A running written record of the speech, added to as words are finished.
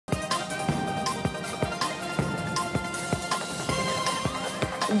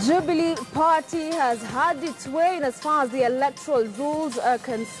Jubilee Party has had its way in as far as the electoral rules are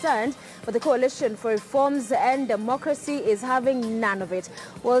concerned, but the Coalition for Reforms and Democracy is having none of it.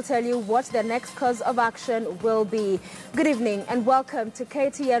 We'll tell you what their next course of action will be. Good evening and welcome to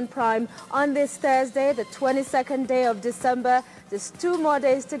KTN Prime on this Thursday, the 22nd day of December. Just 2 more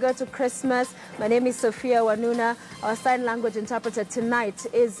days to go to Christmas. My name is Sophia Wanuna. Our sign language interpreter tonight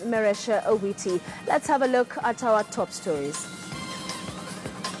is Meresha Owiti. Let's have a look at our top stories.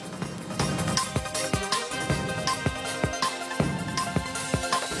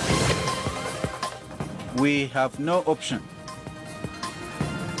 We have no option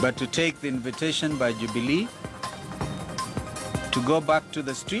but to take the invitation by Jubilee to go back to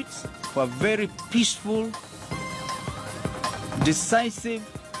the streets for a very peaceful, decisive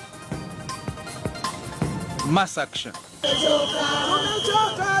mass action.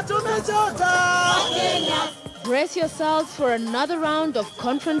 Brace yourselves for another round of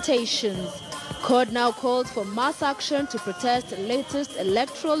confrontations. CORD now calls for mass action to protest latest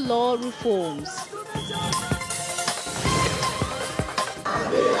electoral law reforms.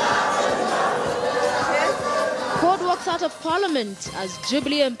 CORD walks out of Parliament as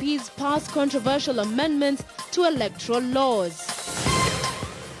Jubilee MPs pass controversial amendments to electoral laws.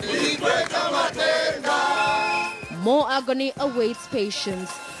 More agony awaits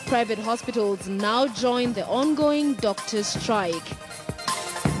patients. Private hospitals now join the ongoing doctors' strike.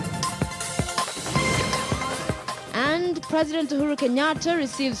 And President Uhuru Kenyatta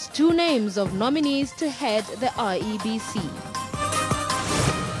receives 2 names of nominees to head the IEBC.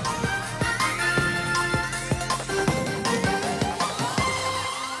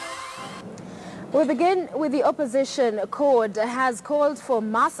 We begin with the opposition. CORD has called for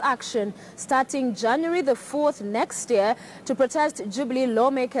mass action starting January the 4th next year to protest Jubilee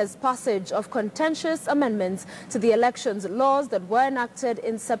lawmakers' passage of contentious amendments to the elections laws that were enacted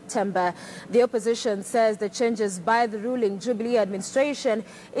in September. The opposition says the changes by the ruling Jubilee administration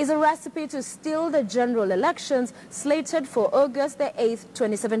is a recipe to steal the general elections slated for August the 8th,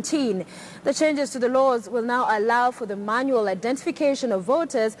 2017. The changes to the laws will now allow for the manual identification of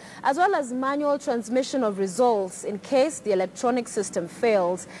voters as well as manual transmission of results in case the electronic system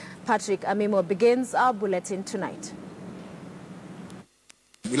fails. Patrick Amimo begins our bulletin tonight.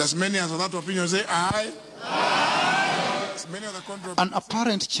 Will as many as that opinion say aye? Aye. An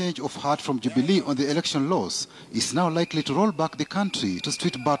apparent change of heart from Jubilee on the election laws is now likely to roll back the country to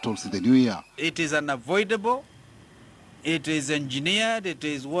street battles in the new year. It is unavoidable. It is engineered. It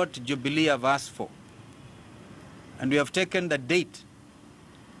is what Jubilee have asked for. And we have taken the date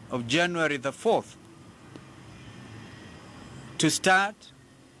of January the 4th to start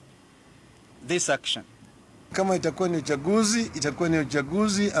this action. Kama itakuwa ni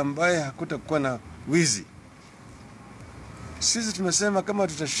uchaguzi ambaye hakutakuwa na wizi. Sisi tumesema kama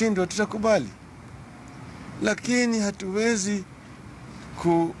tutashindwa tutakubali. Lakini hatuwezi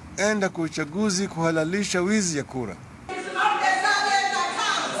kuenda kwa uchaguzi kuhalalisha wizi ya kura.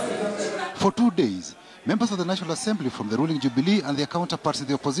 For 2 days, members of the National Assembly from the ruling Jubilee and their counterparts in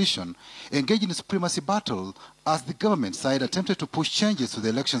the opposition engaged in a supremacy battle as the government side attempted to push changes to the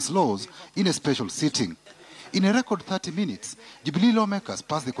elections laws in a special sitting. In a record 30 minutes, Jubilee lawmakers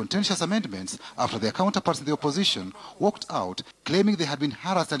passed the contentious amendments after their counterparts in the opposition walked out, claiming they had been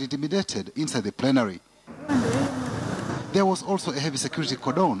harassed and intimidated inside the plenary. There was also a heavy security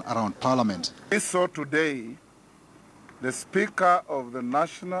cordon around Parliament. We saw today the Speaker of the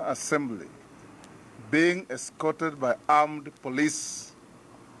National Assembly being escorted by armed police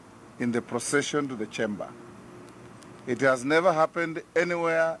in the procession to the chamber. It has never happened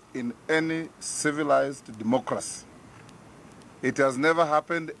anywhere in any civilized democracy. It has never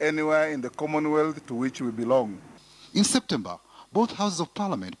happened anywhere in the Commonwealth to which we belong. In September, both houses of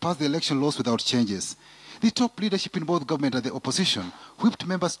Parliament passed the election laws without changes. The top leadership in both government and the opposition whipped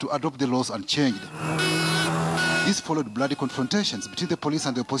members to adopt the laws unchanged. This followed bloody confrontations between the police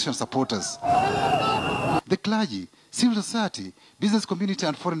and the opposition supporters. The clergy, civil society, business community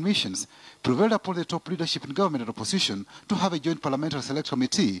and foreign missions prevailed upon the top leadership in government and opposition to have a joint parliamentary select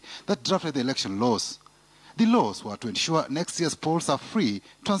committee that drafted the election laws. The laws were to ensure next year's polls are free,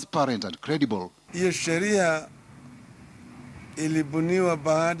 transparent and credible. Hiyo sheria ilibuniwa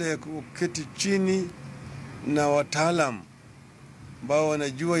baada ya kuketi chini na wataalamu ambao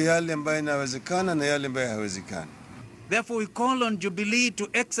wanajua yale ambayo yanawezekana na yale ambayo hayawezekani. Therefore, we call on Jubilee to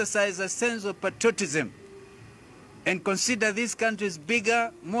exercise a sense of patriotism and consider this country is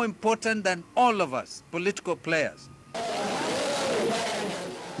bigger, more important than all of us, political players.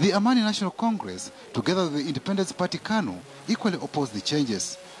 The Amani National Congress, together with the Independence Party KANU, equally opposed the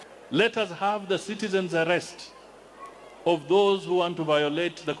changes. Let us have the citizens' arrest of those who want to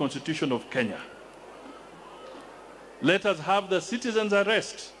violate the Constitution of Kenya. Let us have the citizens'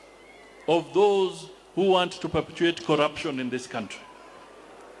 arrest of those who want to perpetuate corruption in this country.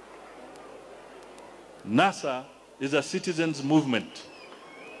 NASA is a citizens' movement,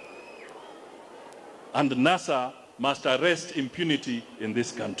 and NASA must arrest impunity in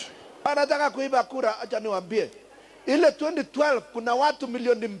this country. Anataka kuiba kura, acha niwaambie. Ile 2012 kuna watu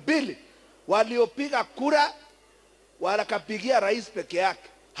milioni 2 waliopiga kura wakapigia rais peke yake.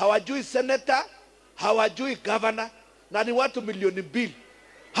 Hawajui senator, hawajui governor, na ni watu milioni 2.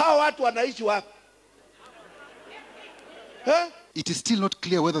 Hawa watu wanaishi wapi? It is still not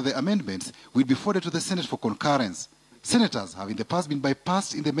clear whether the amendments will be forwarded to the Senate for concurrence. Senators have in the past been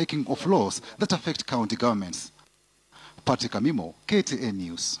bypassed in the making of laws that affect county governments. Patrick Amimo, KTN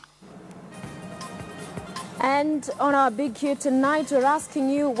News. And on our Big Q tonight, we're asking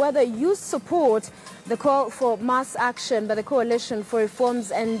you whether you support the call for mass action by the Coalition for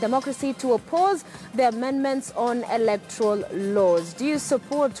Reforms and Democracy to oppose the amendments on electoral laws. Do you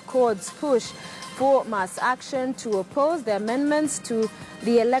support CORD's push for mass action to oppose the amendments to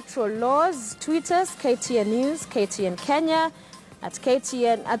the electoral laws? Tweet us, KTN News, KTN Kenya, at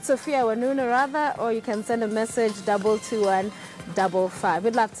KTN, at Sophia Wanuna rather, or you can send a message 22155.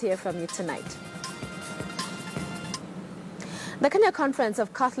 We'd love to hear from you tonight. The Kenya Conference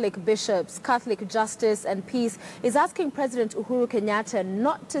of Catholic Bishops, Catholic Justice and Peace is asking President Uhuru Kenyatta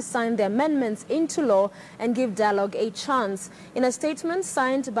not to sign the amendments into law and give dialogue a chance. In a statement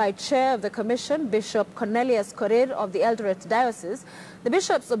signed by Chair of the Commission, Bishop Cornelius Korir of the Eldoret Diocese, the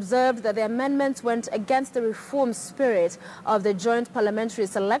bishops observed that the amendments went against the reform spirit of the Joint Parliamentary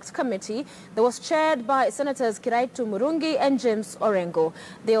Select Committee that was chaired by Senators Kiraitu Murungi and James Orengo.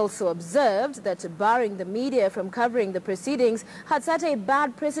 They also observed that barring the media from covering the proceedings had set a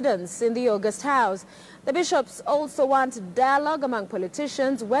bad precedence in the August House. The bishops also want dialogue among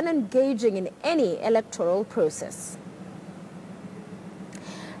politicians when engaging in any electoral process.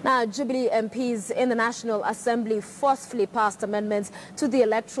 Now, Jubilee MPs in the National Assembly forcefully passed amendments to the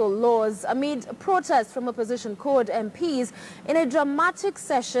electoral laws amid protests from opposition CORD MPs in a dramatic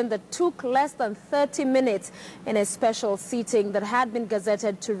session that took less than 30 minutes in a special seating that had been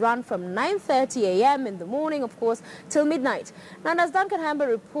gazetted to run from 9:30 a.m. in the morning, of course, till midnight. Now, as Duncan Hamber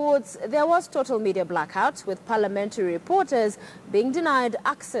reports, there was total media blackout, with parliamentary reporters being denied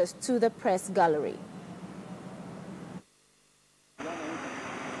access to the press gallery.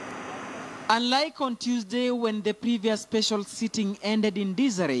 Unlike on Tuesday when the previous special sitting ended in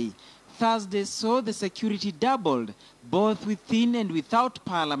disarray, Thursday saw the security doubled, both within and without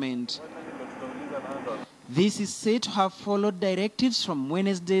Parliament. This is said to have followed directives from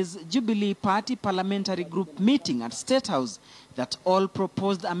Wednesday's Jubilee Party Parliamentary Group meeting at State House that all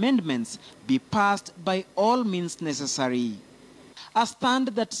proposed amendments be passed by all means necessary. A stand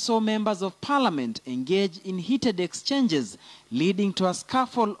that saw members of Parliament engage in heated exchanges, leading to a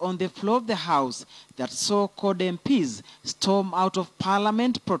scuffle on the floor of the House that saw CORD MPs storm out of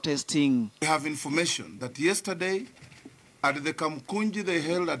Parliament protesting. We have information that yesterday, at the Kamkunji they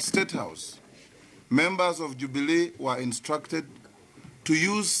held at State House, members of Jubilee were instructed to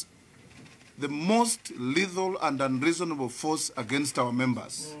use the most lethal and unreasonable force against our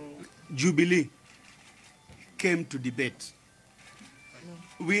members. Jubilee came to debate.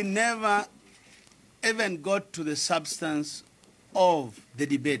 We never even got to the substance of the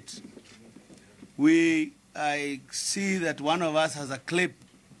debate. I see that one of us has a clip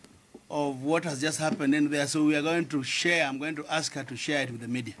of what has just happened in there, so we are going to share, I'm going to ask her to share it with the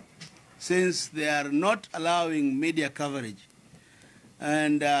media. Since they are not allowing media coverage,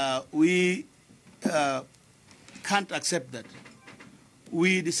 and we can't accept that,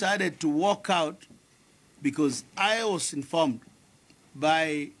 we decided to walk out because I was informed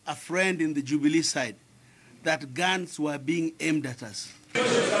by a friend in the Jubilee side that guns were being aimed at us.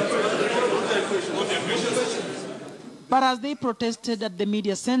 But as they protested at the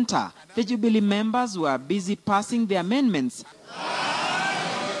media center, the Jubilee members were busy passing the amendments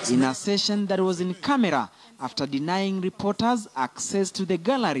in a session that was in camera after denying reporters access to the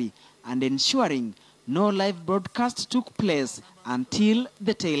gallery and ensuring no live broadcast took place until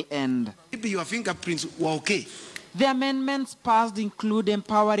the tail end. Maybe your fingerprints were okay. The amendments passed include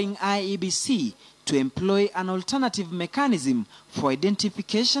empowering IEBC to employ an alternative mechanism for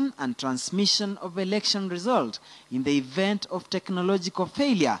identification and transmission of election results in the event of technological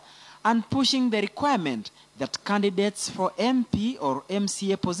failure, and pushing the requirement that candidates for MP or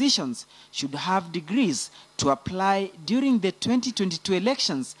MCA positions should have degrees to apply during the 2022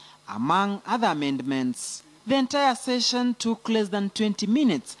 elections, among other amendments. The entire session took less than 20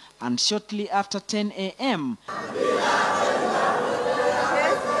 minutes, and shortly after 10 a.m.,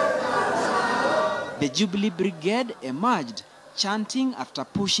 the Jubilee Brigade emerged, chanting after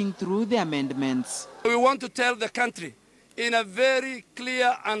pushing through the amendments. We want to tell the country in a very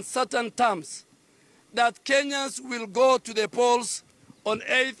clear and certain terms that Kenyans will go to the polls on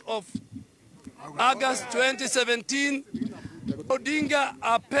 8th of August 2017. Odinga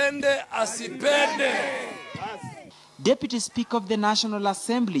apende asipende. Deputy Speaker of the National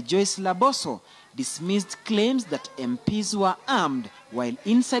Assembly, Joyce Laboso, dismissed claims that MPs were armed while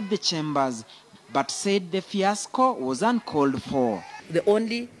inside the chambers, but said the fiasco was uncalled for. The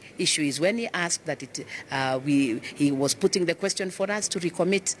only issue is when he asked that he was putting the question for us to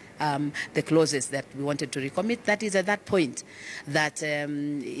recommit the clauses that we wanted to recommit. That is at that point that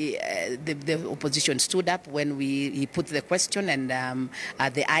the opposition stood up when he put the question, and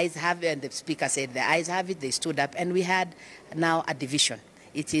the ayes have it, and the speaker said the ayes have it. They stood up, and we had now a division.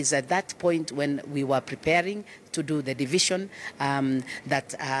 It is at that point when we were preparing to do the division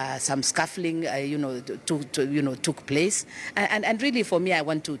that some scuffling, took place. And really, for me, I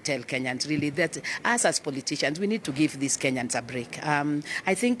want to tell Kenyans really that us as politicians, we need to give these Kenyans a break.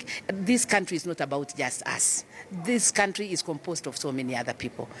 I think this country is not about just us. This country is composed of so many other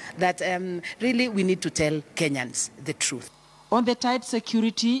people that really we need to tell Kenyans the truth. On the tight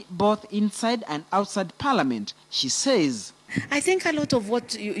security, both inside and outside Parliament, she says, I think a lot of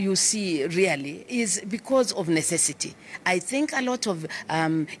what you see really is because of necessity. I think a lot of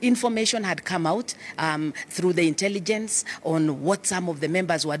information had come out through the intelligence on what some of the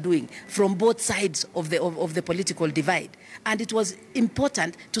members were doing from both sides of the political divide. And it was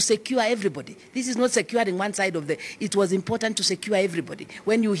important to secure everybody. This is not securing one side of it was important to secure everybody.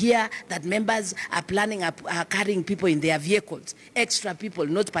 When you hear that members are planning, are carrying people in their vehicles, extra people,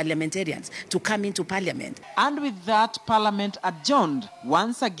 not parliamentarians, to come into Parliament. And with that, Parliament adjourned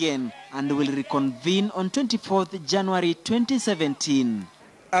once again and will reconvene on 24th January 2017.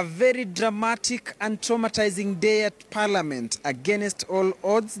 A very dramatic and traumatizing day at Parliament. Against all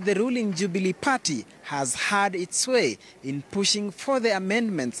odds, the ruling Jubilee Party has had its way in pushing for the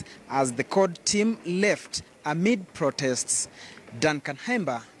amendments as the CORD team left amid protests. Duncan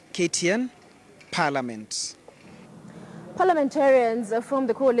Hemba, KTN, Parliament. Parliamentarians from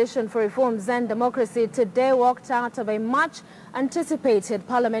the Coalition for Reforms and Democracy today walked out of a much-anticipated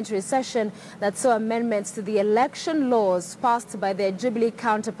parliamentary session that saw amendments to the election laws passed by their Jubilee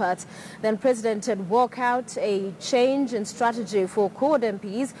counterparts. The unprecedented walkout, a change in strategy for CORD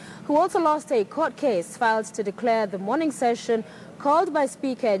MPs, who also lost a court case filed to declare the morning session called by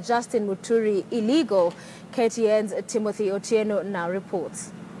Speaker Justin Muturi illegal. KTN's Timothy Otieno now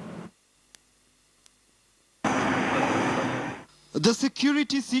reports. The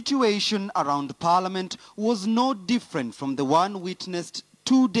security situation around Parliament was no different from the one witnessed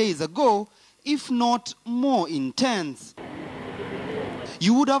 2 days ago, if not more intense.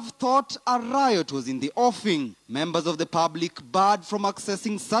 You would have thought a riot was in the offing. Members of the public barred from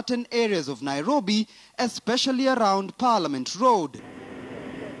accessing certain areas of Nairobi, especially around Parliament Road.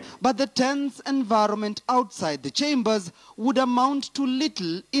 But the tense environment outside the chambers would amount to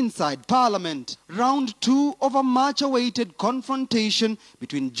little inside Parliament. Round 2 of a much-awaited confrontation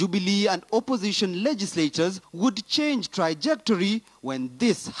between Jubilee and opposition legislators would change trajectory when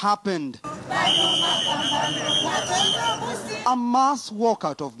this happened. A mass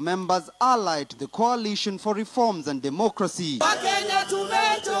walkout of members allied to the Coalition for Reforms and Democracy.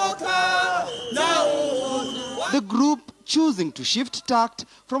 The group choosing to shift tact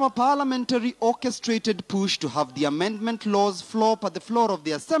from a parliamentary orchestrated push to have the amendment laws flop at the floor of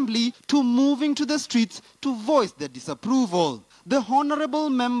the Assembly to moving to the streets to voice their disapproval. The honourable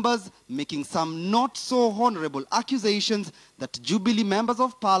members making some not so honourable accusations that Jubilee members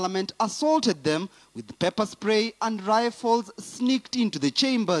of Parliament assaulted them with pepper spray and rifles sneaked into the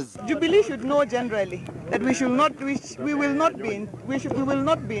chambers. Jubilee should know generally that we will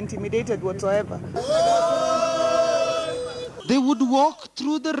not be intimidated whatsoever. They would walk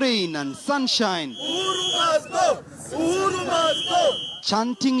through the rain and sunshine, Uhuru must go! Uhuru must go!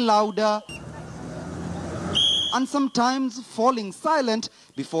 chanting louder and sometimes falling silent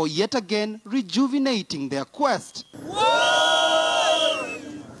before yet again rejuvenating their quest.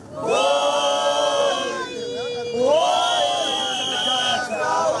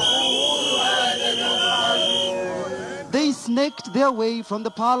 They snaked their way from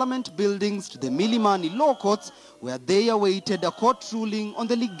the Parliament buildings to the Milimani Law Courts, where they awaited a court ruling on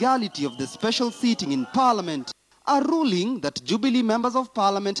the legality of the special seating in Parliament. A ruling that Jubilee members of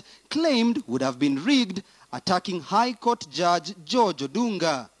Parliament claimed would have been rigged, attacking High Court Judge George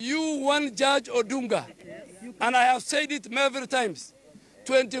Odunga. You, one Judge Odunga, And I have said it many times.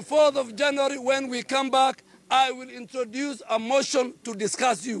 24th of January, when we come back, I will introduce a motion to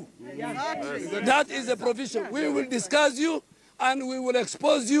discuss you. That is a provision. We will discuss you and we will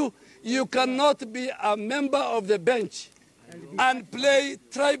expose you. You cannot be a member of the bench and play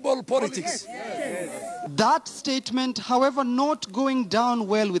tribal politics. That statement, however, not going down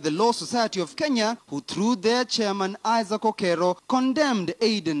well with the Law Society of Kenya, who through their chairman Isaac Okero condemned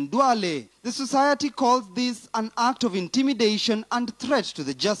Aiden Duale. The society calls this an act of intimidation and threat to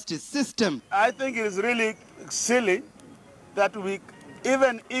the justice system. I think it is really silly that we,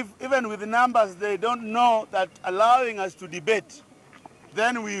 even with the numbers, they don't know that allowing us to debate,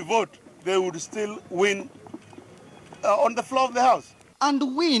 then we vote, they would still win on the floor of the House.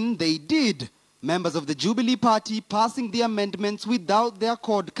 And win they did. Members of the Jubilee Party passing the amendments without their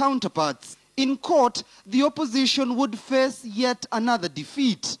CORD counterparts. In court, the opposition would face yet another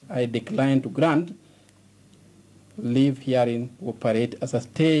defeat. I decline to grant leave hearing to operate as a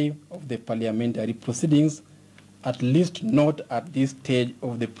stay of the parliamentary proceedings, at least not at this stage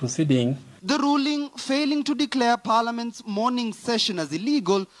of the proceeding. The ruling, failing to declare Parliament's morning session as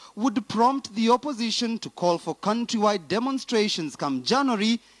illegal, would prompt the opposition to call for countrywide demonstrations come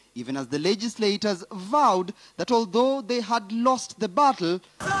January, even as the legislators vowed that although they had lost the battle,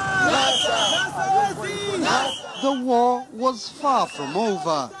 the war was far from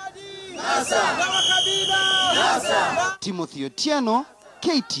over. Timothy Otieno,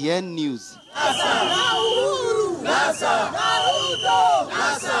 KTN News.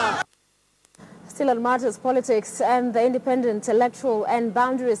 Still on matters politics, and the Independent Electoral and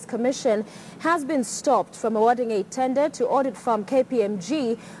Boundaries Commission has been stopped from awarding a tender to audit firm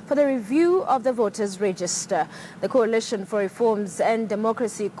KPMG for the review of the voters' register. The Coalition for Reforms and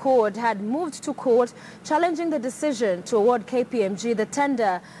Democracy CORD had moved to court challenging the decision to award KPMG the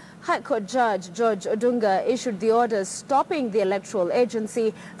tender. High Court Judge George Odunga issued the orders stopping the electoral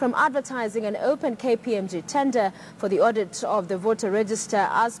agency from advertising an open KPMG tender for the audit of the voter register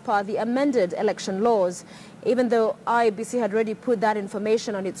as per the amended election laws. Even though IEBC had already put that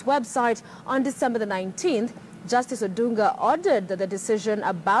information on its website on December the 19th, Justice Odunga ordered that the decision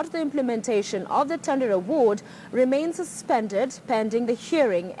about the implementation of the tender award remain suspended pending the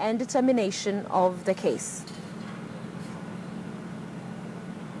hearing and determination of the case.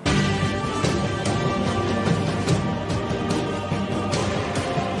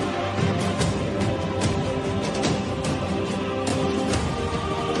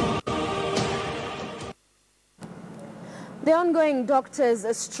 The ongoing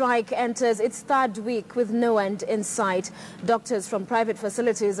doctors' strike enters its third week with no end in sight. Doctors from private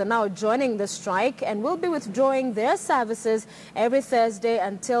facilities are now joining the strike and will be withdrawing their services every Thursday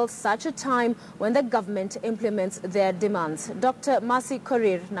until such a time when the government implements their demands. Dr. Mercy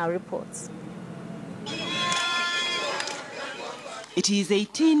Korir now reports. It is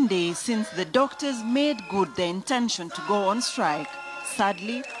 18 days since the doctors made good their intention to go on strike.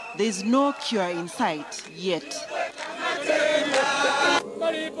 Sadly, there is no cure in sight yet.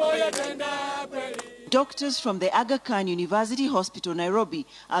 Doctors from the Aga Khan University Hospital, Nairobi,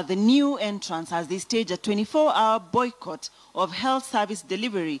 are the new entrants as they stage a 24-hour boycott of health service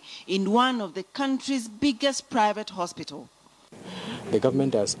delivery in one of the country's biggest private hospitals. The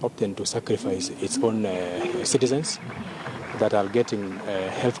government has opted to sacrifice its own citizens that are getting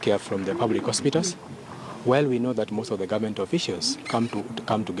health care from the public hospitals, while we know that most of the government officials come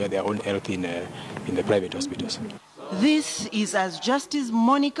to get their own health in the private hospitals. This is as Justice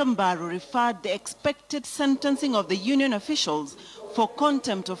Monica Mbaru referred the expected sentencing of the union officials for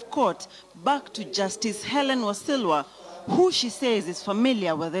contempt of court back to Justice Helen Wasilwa, who she says is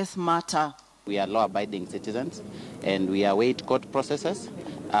familiar with this matter. We are law-abiding citizens and we await court processes.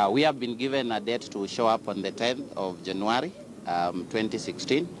 We have been given a date to show up on the 10th of January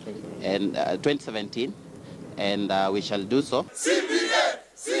 2017, and we shall do so. CPA!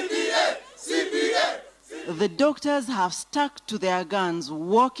 CPA! CPA! The doctors have stuck to their guns,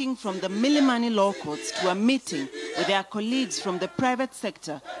 walking from the Milimani law courts to a meeting with their colleagues from the private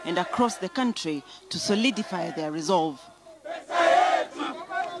sector and across the country to solidify their resolve.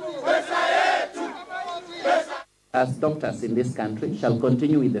 As doctors in this country shall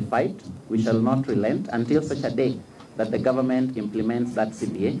continue with the fight, we shall not relent until such a day that the government implements that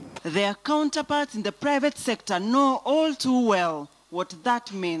CBA. Their counterparts in the private sector know all too well what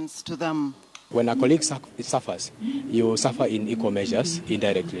that means to them. When a colleague suffers, you suffer in equal measures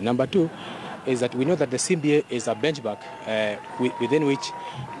indirectly. Number two is that we know that the CBA is a benchmark within which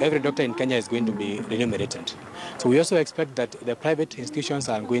every doctor in Kenya is going to be remunerated. So we also expect that the private institutions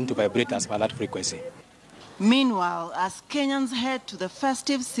are going to vibrate as per that frequency. Meanwhile, as Kenyans head to the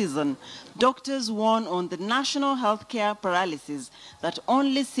festive season, doctors warn on the national healthcare paralysis that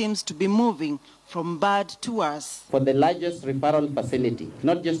only seems to be moving from bad to worse. For the largest referral facility,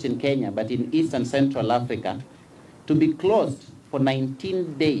 not just in Kenya, but in East and Central Africa, to be closed for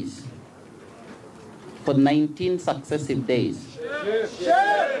 19 days, for 19 successive days.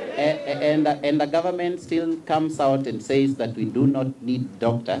 And the government still comes out and says that we do not need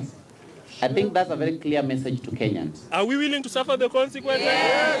doctors. I think that's a very clear message to Kenyans. Are we willing to suffer the consequences?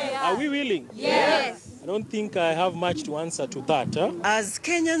 Yes. Are we willing? Yes. I don't think I have much to answer to that. Huh? As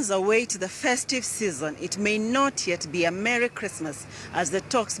Kenyans await the festive season, it may not yet be a Merry Christmas, as the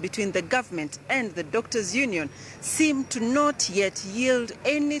talks between the government and the Doctors' Union seem to not yet yield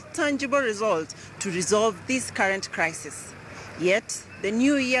any tangible result to resolve this current crisis. Yet, the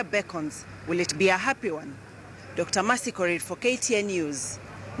new year beckons. Will it be a happy one? Dr. Mercy Korir for KTN News,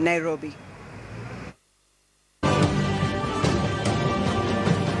 Nairobi.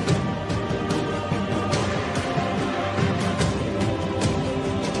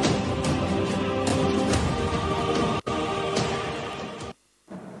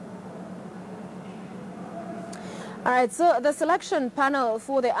 All right, so the selection panel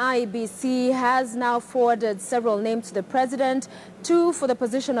for the IEBC has now forwarded several names to the president, 2 for the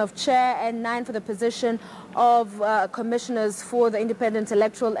position of chair and 9 for the position of commissioners for the Independent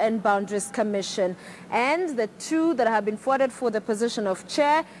Electoral and Boundaries Commission. And the 2 that have been forwarded for the position of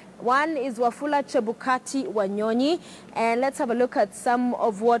chair, one is Wafula Chebukati Wanyonyi, and let's have a look at some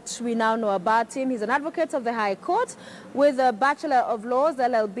of what we now know about him. He's an advocate of the High Court with a Bachelor of Laws,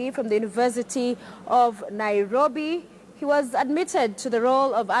 LLB, from the University of Nairobi. He was admitted to the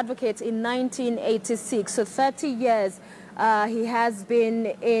role of advocate in 1986, so 30 years he has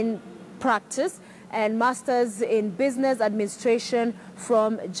been in practice, and Masters in Business Administration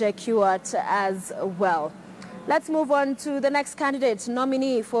from JKUAT as well. Let's move on to the next candidate,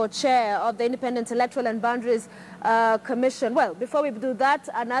 nominee for chair of the Independent Electoral and Boundaries Commission. Well, before we do that,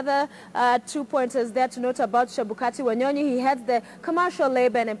 another 2 pointers there to note about Chebukati Wanyonyi. He heads the Commercial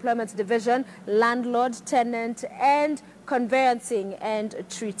Labor and Employment Division, Landlord, Tenant, and Conveyancing and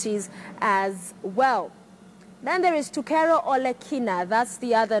Treaties as well. Then there is Tukero Olekina. That's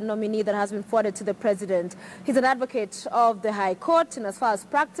the other nominee that has been forwarded to the president. He's an advocate of the High Court, and as far as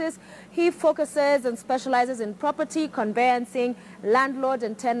practice, he focuses and specializes in property, conveyancing, landlord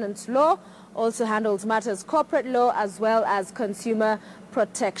and tenant law, also handles matters corporate law as well as consumer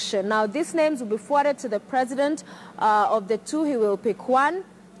protection. Now, these names will be forwarded to the president. Of the 2, he will pick one,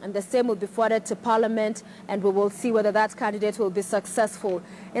 and the same will be forwarded to Parliament, and we will see whether that candidate will be successful.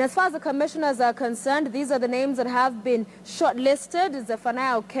 And as far as the commissioners are concerned, these are the names that have been shortlisted.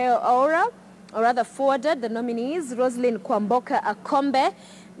 Zephaniah Okeo-Ora, or rather forwarded, the nominees, Roslyn Kwamboka Akombe.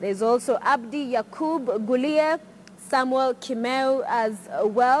 There's also Abdi Yakub Gulie, Samuel Kimeu as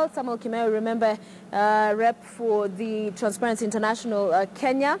well. Samuel Kimeu, remember, rep for the Transparency International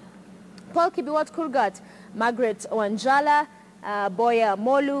Kenya. Paul Kibiwot Kurgat, Margaret Wanjala, Boya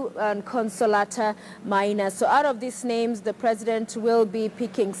Molu and Consolata Maina. So out of these names, the president will be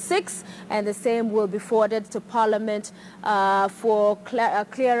picking 6, and the same will be forwarded to Parliament for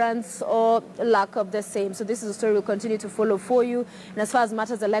clearance or lack of the same. So this is a story we'll continue to follow for you. And as far as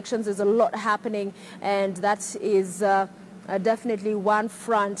matters elections, there's a lot happening, and that is definitely one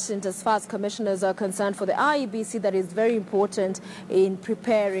front, and as far as commissioners are concerned for the IEBC, that is very important in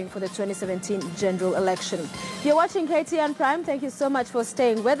preparing for the 2017 general election. You're watching KTN Prime. Thank you so much for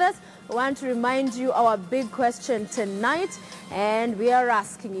staying with us. I want to remind you our big question tonight, and we are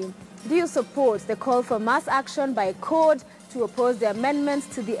asking you, do you support the call for mass action by CORD to oppose the amendments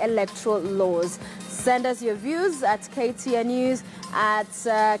to the electoral laws? Send us your views at KTN News, at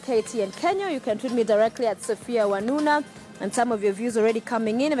KTN Kenya. You can tweet me directly at Sophia Wanuna. And some of your views already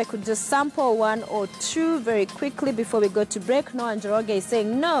coming in. If I could just sample 1 or 2 very quickly before we go to break. Noah Njoroge is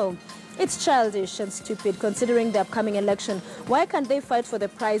saying, no, it's childish and stupid considering the upcoming election. Why can't they fight for the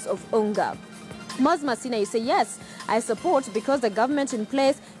price of unga? Moz Masina, you say, yes, I support because the government in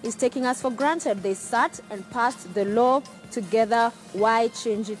place is taking us for granted. They sat and passed the law together. Why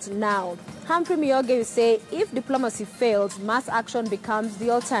change it now? Humphrey Miyoge, you say, if diplomacy fails, mass action becomes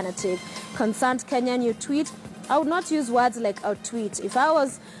the alternative. Concerned Kenyan, you tweet, I would not use words like a tweet. If I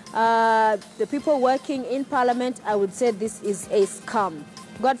was the people working in Parliament, I would say this is a scam.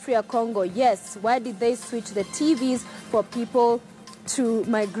 Godfrey Akongo, yes, why did they switch the TVs for people to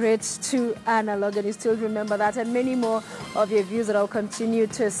migrate to analog? And you still remember that, and many more of your views that I'll continue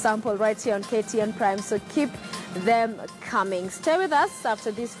to sample right here on KTN Prime, so keep them coming. Stay with us.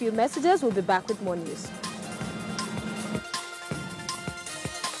 After these few messages, we'll be back with more news.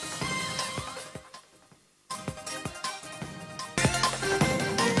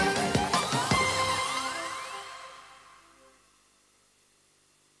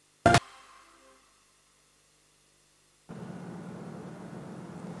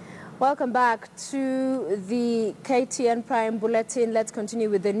 Welcome back to the KTN Prime Bulletin. Let's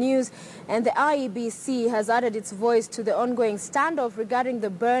continue with the news. And the IEBC has added its voice to the ongoing standoff regarding the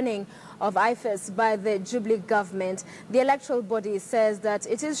burning of IFES by the Jubilee government. The electoral body says that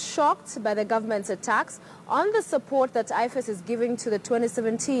it is shocked by the government's attacks on the support that IFES is giving to the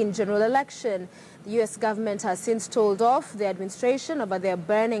 2017 general election. The U.S. government has since told off the administration over their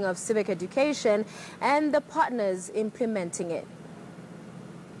burning of civic education and the partners implementing it.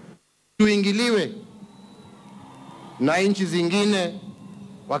 Tuingiliwe na nchi zingine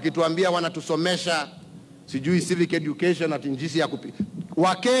wakituambia wanatusomesha sijui civic education ati njisi ya kupiga.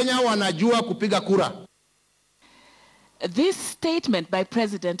 Wakenya wanajua kupiga kura. This statement by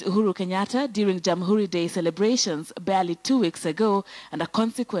President Uhuru Kenyatta during Jamhuri Day celebrations barely 2 weeks ago and a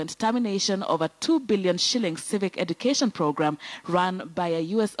consequent termination of a 2 billion shilling civic education program run by a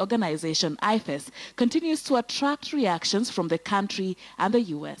U.S. organization, IFES, continues to attract reactions from the country and the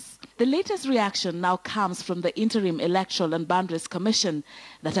U.S. The latest reaction now comes from the Interim Electoral and Boundaries Commission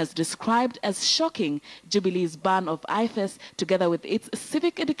that has described as shocking Jubilee's ban of IFES together with its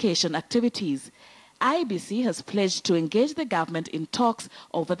civic education activities. IEBC has pledged to engage the government in talks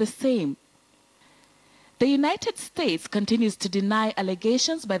over the same. The United States continues to deny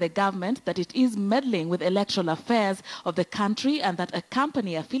allegations by the government that it is meddling with electoral affairs of the country and that a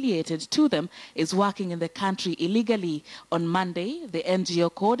company affiliated to them is working in the country illegally. On Monday, the NGO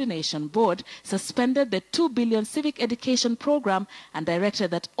Coordination Board suspended the 2 billion civic education program and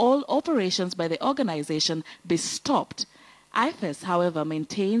directed that all operations by the organization be stopped. IFES, however,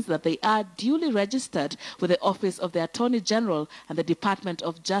 maintains that they are duly registered with the Office of the Attorney General and the Department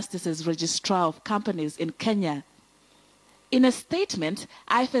of Justice's Registrar of Companies in Kenya. In a statement,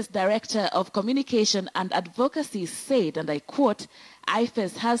 IFES Director of Communication and Advocacy said, and I quote,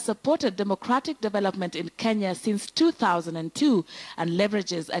 IFES has supported democratic development in Kenya since 2002 and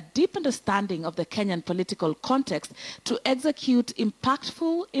leverages a deep understanding of the Kenyan political context to execute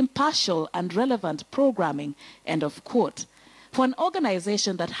impactful, impartial, and relevant programming, end of quote. For an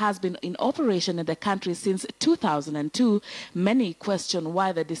organization that has been in operation in the country since 2002, many question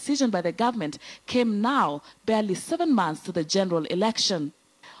why the decision by the government came now, barely 7 months to the general election.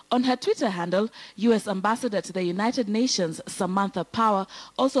 On her Twitter handle, U.S. Ambassador to the United Nations, Samantha Power,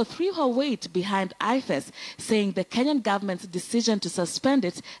 also threw her weight behind IFES, saying the Kenyan government's decision to suspend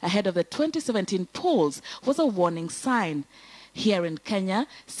it ahead of the 2017 polls was a warning sign. Here in Kenya,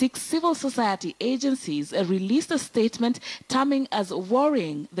 6 civil society agencies released a statement terming as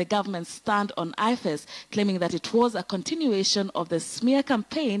worrying the government's stand on IFES, claiming that it was a continuation of the smear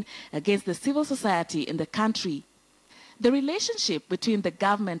campaign against the civil society in the country. The relationship between the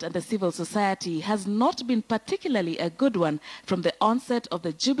government and the civil society has not been particularly a good one from the onset of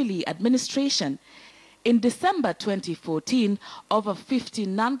the Jubilee administration. In December 2014, over 50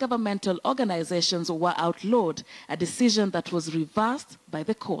 non-governmental organizations were outlawed, a decision that was reversed by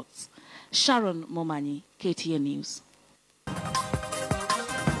the courts. Sharon Momanyi, KTN News.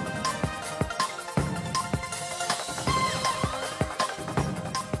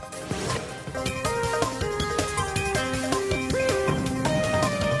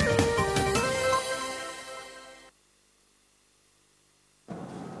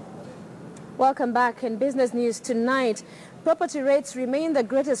 Welcome back. In business news tonight, property rates remain the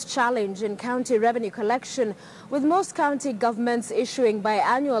greatest challenge in county revenue collection, with most county governments issuing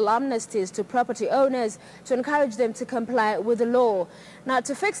biannual amnesties to property owners to encourage them to comply with the law. Now,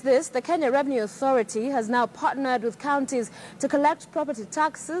 to fix this, the Kenya Revenue Authority has now partnered with counties to collect property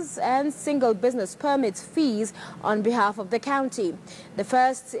taxes and single business permits fees on behalf of the county. The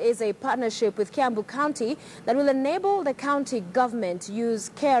first is a partnership with Kiambu County that will enable the county government to use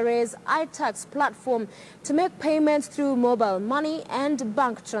KRA's iTax platform to make payments through mobile money and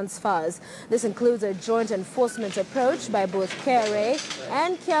bank transfers. This includes a joint enforcement approach by both KRA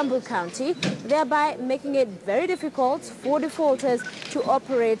and Kiambu County, thereby making it very difficult for defaulters to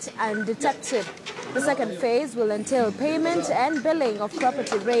operate undetected. The second phase will entail payment and billing of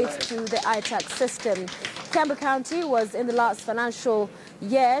property rates to the iTax system. Kiambu County was in the last financial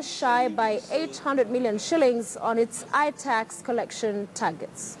year shy by 800 million shillings on its iTax collection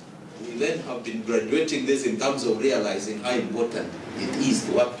targets. We then have been graduating this in terms of realizing how important it is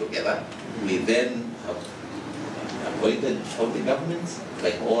to work together. We then have appointed county governments,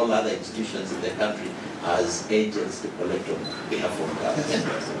 like all other institutions in the country, as agents to collect on behalf of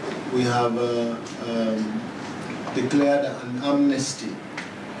government. We have declared an amnesty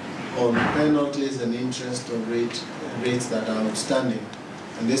on penalties and interest of rates that are outstanding,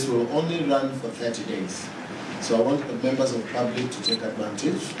 and this will only run for 30 days. So I want the members of the public to take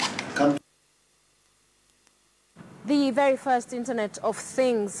advantage. The very first Internet of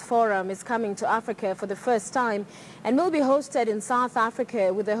Things Forum is coming to Africa for the first time and will be hosted in South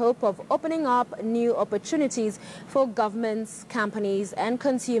Africa with the hope of opening up new opportunities for governments, companies and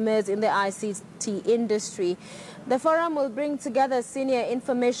consumers in the ICT industry. The forum will bring together senior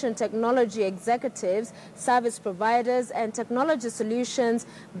information technology executives, service providers and technology solutions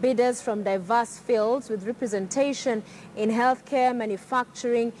bidders from diverse fields with representation in healthcare,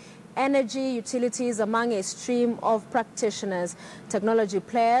 manufacturing, energy, utilities, among a stream of practitioners. Technology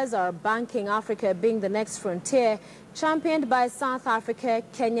players are banking Africa being the next frontier, championed by South Africa,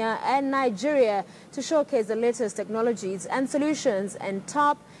 Kenya and Nigeria to showcase the latest technologies and solutions and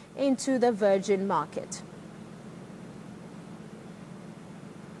tap into the virgin market.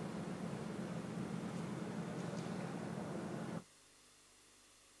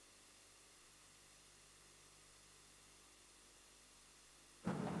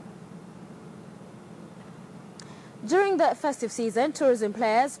 During the festive season, tourism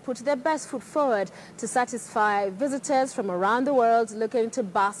players put their best foot forward to satisfy visitors from around the world looking to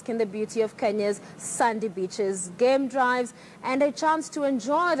bask in the beauty of Kenya's sandy beaches, game drives, and a chance to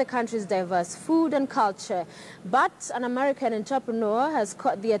enjoy the country's diverse food and culture. But an American entrepreneur has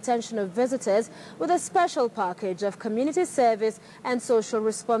caught the attention of visitors with a special package of community service and social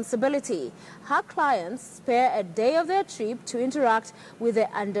responsibility. Her clients spare a day of their trip to interact with the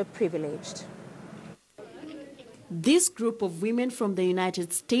underprivileged. This group of women from the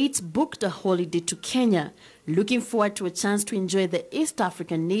United States booked a holiday to Kenya, looking forward to a chance to enjoy the East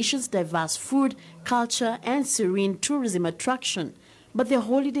African nation's diverse food, culture, and serene tourism attraction. But their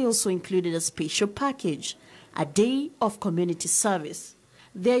holiday also included a special package, a day of community service.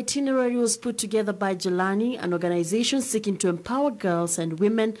 The itinerary was put together by Jelani, an organization seeking to empower girls and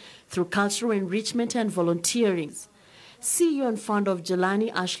women through cultural enrichment and volunteering. CEO and founder of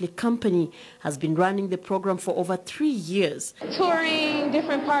Jelani Ashley Company has been running the program for over 3 years. Touring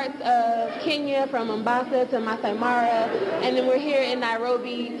different parts of Kenya from Mombasa to Masai Mara, and then we're here in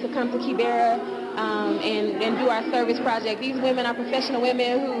Nairobi to come to Kibera and do our service project. These women are professional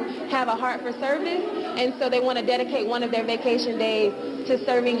women who have a heart for service, and so they want to dedicate one of their vacation days to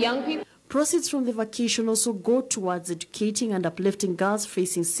serving young people. Proceeds from the vacation also go towards educating and uplifting girls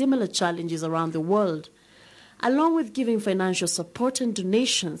facing similar challenges around the world. Along with giving financial support and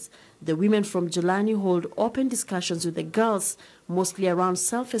donations, the women from Jelani hold open discussions with the girls, mostly around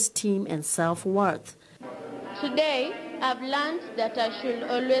self-esteem and self-worth. Today, I've learned that I should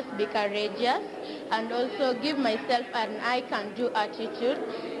always be courageous and also give myself an I can do attitude.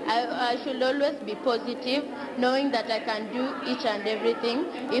 I should always be positive, knowing that I can do each and everything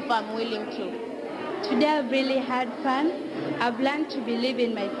if I'm willing to. Today I've really had fun. I've learned to believe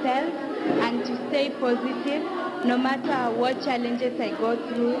in myself and to stay positive no matter what challenges I go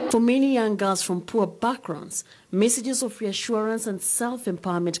through. For many young girls from poor backgrounds, messages of reassurance and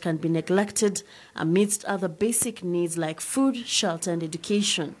self-empowerment can be neglected amidst other basic needs like food, shelter and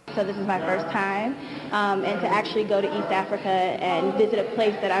education. So this is my first time, and to actually go to East Africa and visit a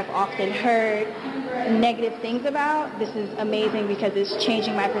place that I've often heard negative things about, this is amazing because it's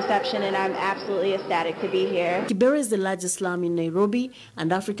changing my perception and I'm absolutely ecstatic to be here. Kibera is the largest slum in Nairobi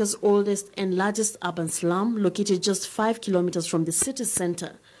and Africa's oldest and largest urban slum, located just 5 kilometers from the city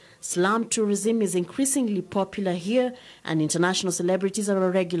center. Slum tourism is increasingly popular here and international celebrities are a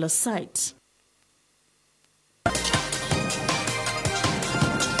regular sight.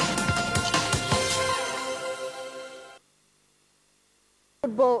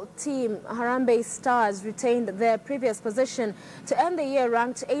 Football team Harambee Stars retained their previous position to end the year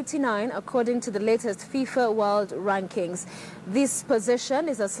ranked 89 according to the latest FIFA World Rankings. This position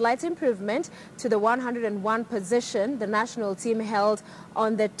is a slight improvement to the 101 position the national team held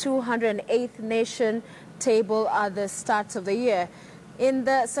on the 208th nation table at the start of the year. In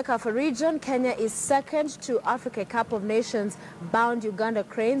the Sekafa region, Kenya is second to Africa Cup of Nations bound Uganda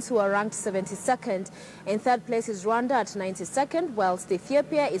Cranes, who are ranked 72nd. In third place is Rwanda at 92nd, whilst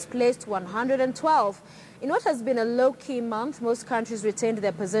Ethiopia is placed 112. In what has been a low-key month, most countries retained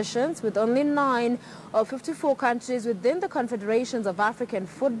their positions, with only 9 of 54 countries within the Confederations of African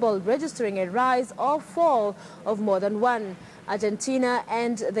Football registering a rise or fall of more than 1. Argentina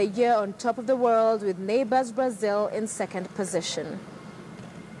ended the year on top of the world, with neighbors Brazil in second position.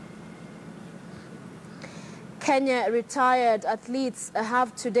 Kenya retired athletes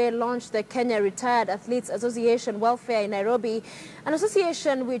have today launched the Kenya Retired Athletes Association Welfare in Nairobi an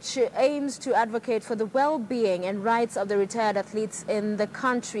association which aims to advocate for the well-being and rights of the retired athletes in the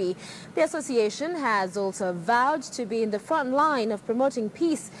country. The association has also vowed to be in the front line of promoting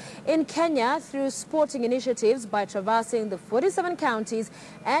peace in Kenya through sporting initiatives by traversing the 47 counties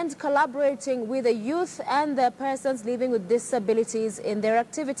and collaborating with the youth and the persons living with disabilities in their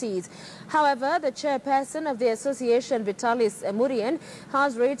activities. However, the chairperson of the association, Vitalis Emurian,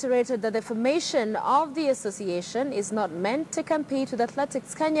 has reiterated that the formation of the association is not meant to compete with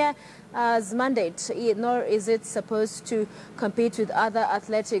Athletics Kenya's mandate, nor is it supposed to compete with other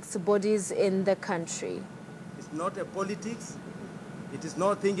athletics bodies in the country. It's not a politics. It is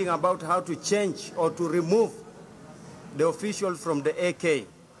not thinking about how to change or to remove the officials from the AK,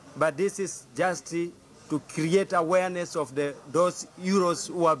 but this is just to create awareness of those heroes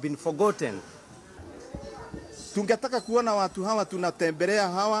who have been forgotten. Tungetaka kuona watu hawa tunatembelea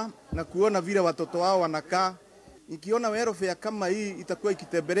hawa na kuona vile watoto wao wanakaa. Nikiona welfare kama hii itakuwa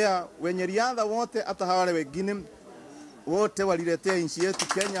ikitembelea wenye riadha wote, hata wale wengine wote waliletea nchi yetu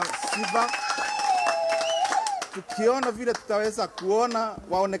Kenya sifa. Tukiona vile tutaweza kuona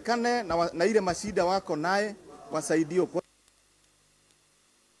waonekane na ile mashida wako naye wasaidio.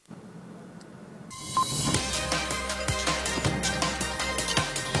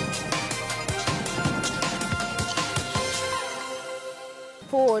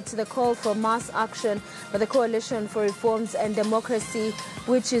 The call for mass action by the Coalition for Reforms and Democracy,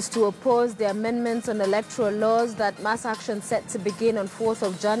 which is to oppose the amendments on electoral laws that mass action set to begin on 4th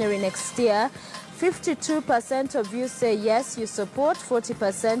of January next year. 52% of you say yes, you support,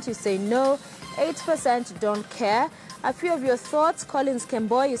 40% you say no, 8% don't care. A few of your thoughts. Collins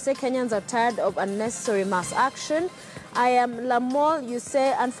Kemboy, you say Kenyans are tired of unnecessary mass action. I am Lamol, you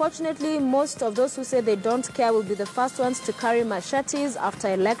say, unfortunately, most of those who say they don't care will be the first ones to carry machetes after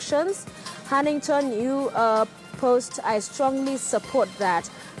elections. Hannington, you post, I strongly support that.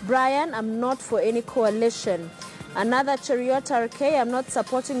 Brian, I'm not for any coalition. Another Cheriota RK, I'm not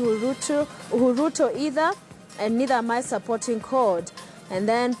supporting Uhuruto either, and neither am I supporting CORD. And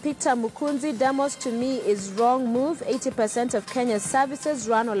then Peter Mukunzi, demos to me is wrong move. 80% of Kenya's services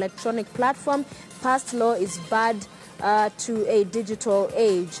run on electronic platform. Past law is bad to a digital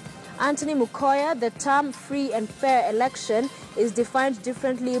age. Anthony Mukoya, the term free and fair election is defined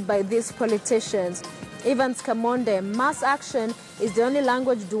differently by these politicians. Evans Kamonde, mass action is the only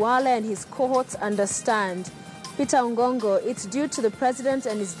language Duale and his cohorts understand. Peter Ngongo, it's due to the president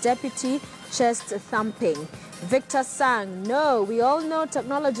and his deputy chest thumping. Victor Sang, no, we all know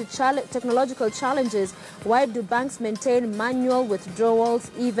technological challenges. Why do banks maintain manual withdrawals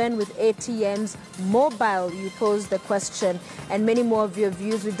even with ATMs mobile? You pose the question. And many more of your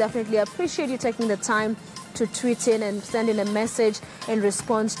views. We definitely appreciate you taking the time to tweet in and send in a message in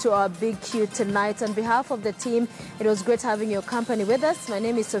response to our big Q tonight. On behalf of the team, it was great having your company with us. My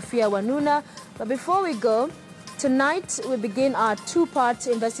name is Sophia Wanuna. But before we go, tonight, we begin our two-part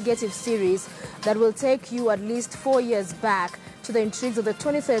investigative series that will take you at least 4 years back to the intrigues of the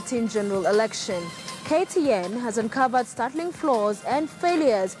 2013 general election. KTN has uncovered startling flaws and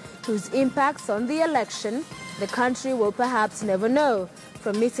failures whose impacts on the election the country will perhaps never know,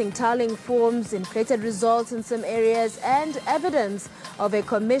 from missing tallying forms, inflated results in some areas, and evidence of a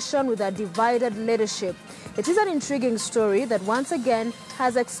commission with a divided leadership. It is an intriguing story that once again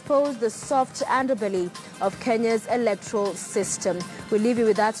has exposed the soft underbelly of Kenya's electoral system. We leave you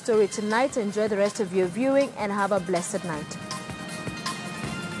with that story tonight. Enjoy the rest of your viewing and have a blessed night.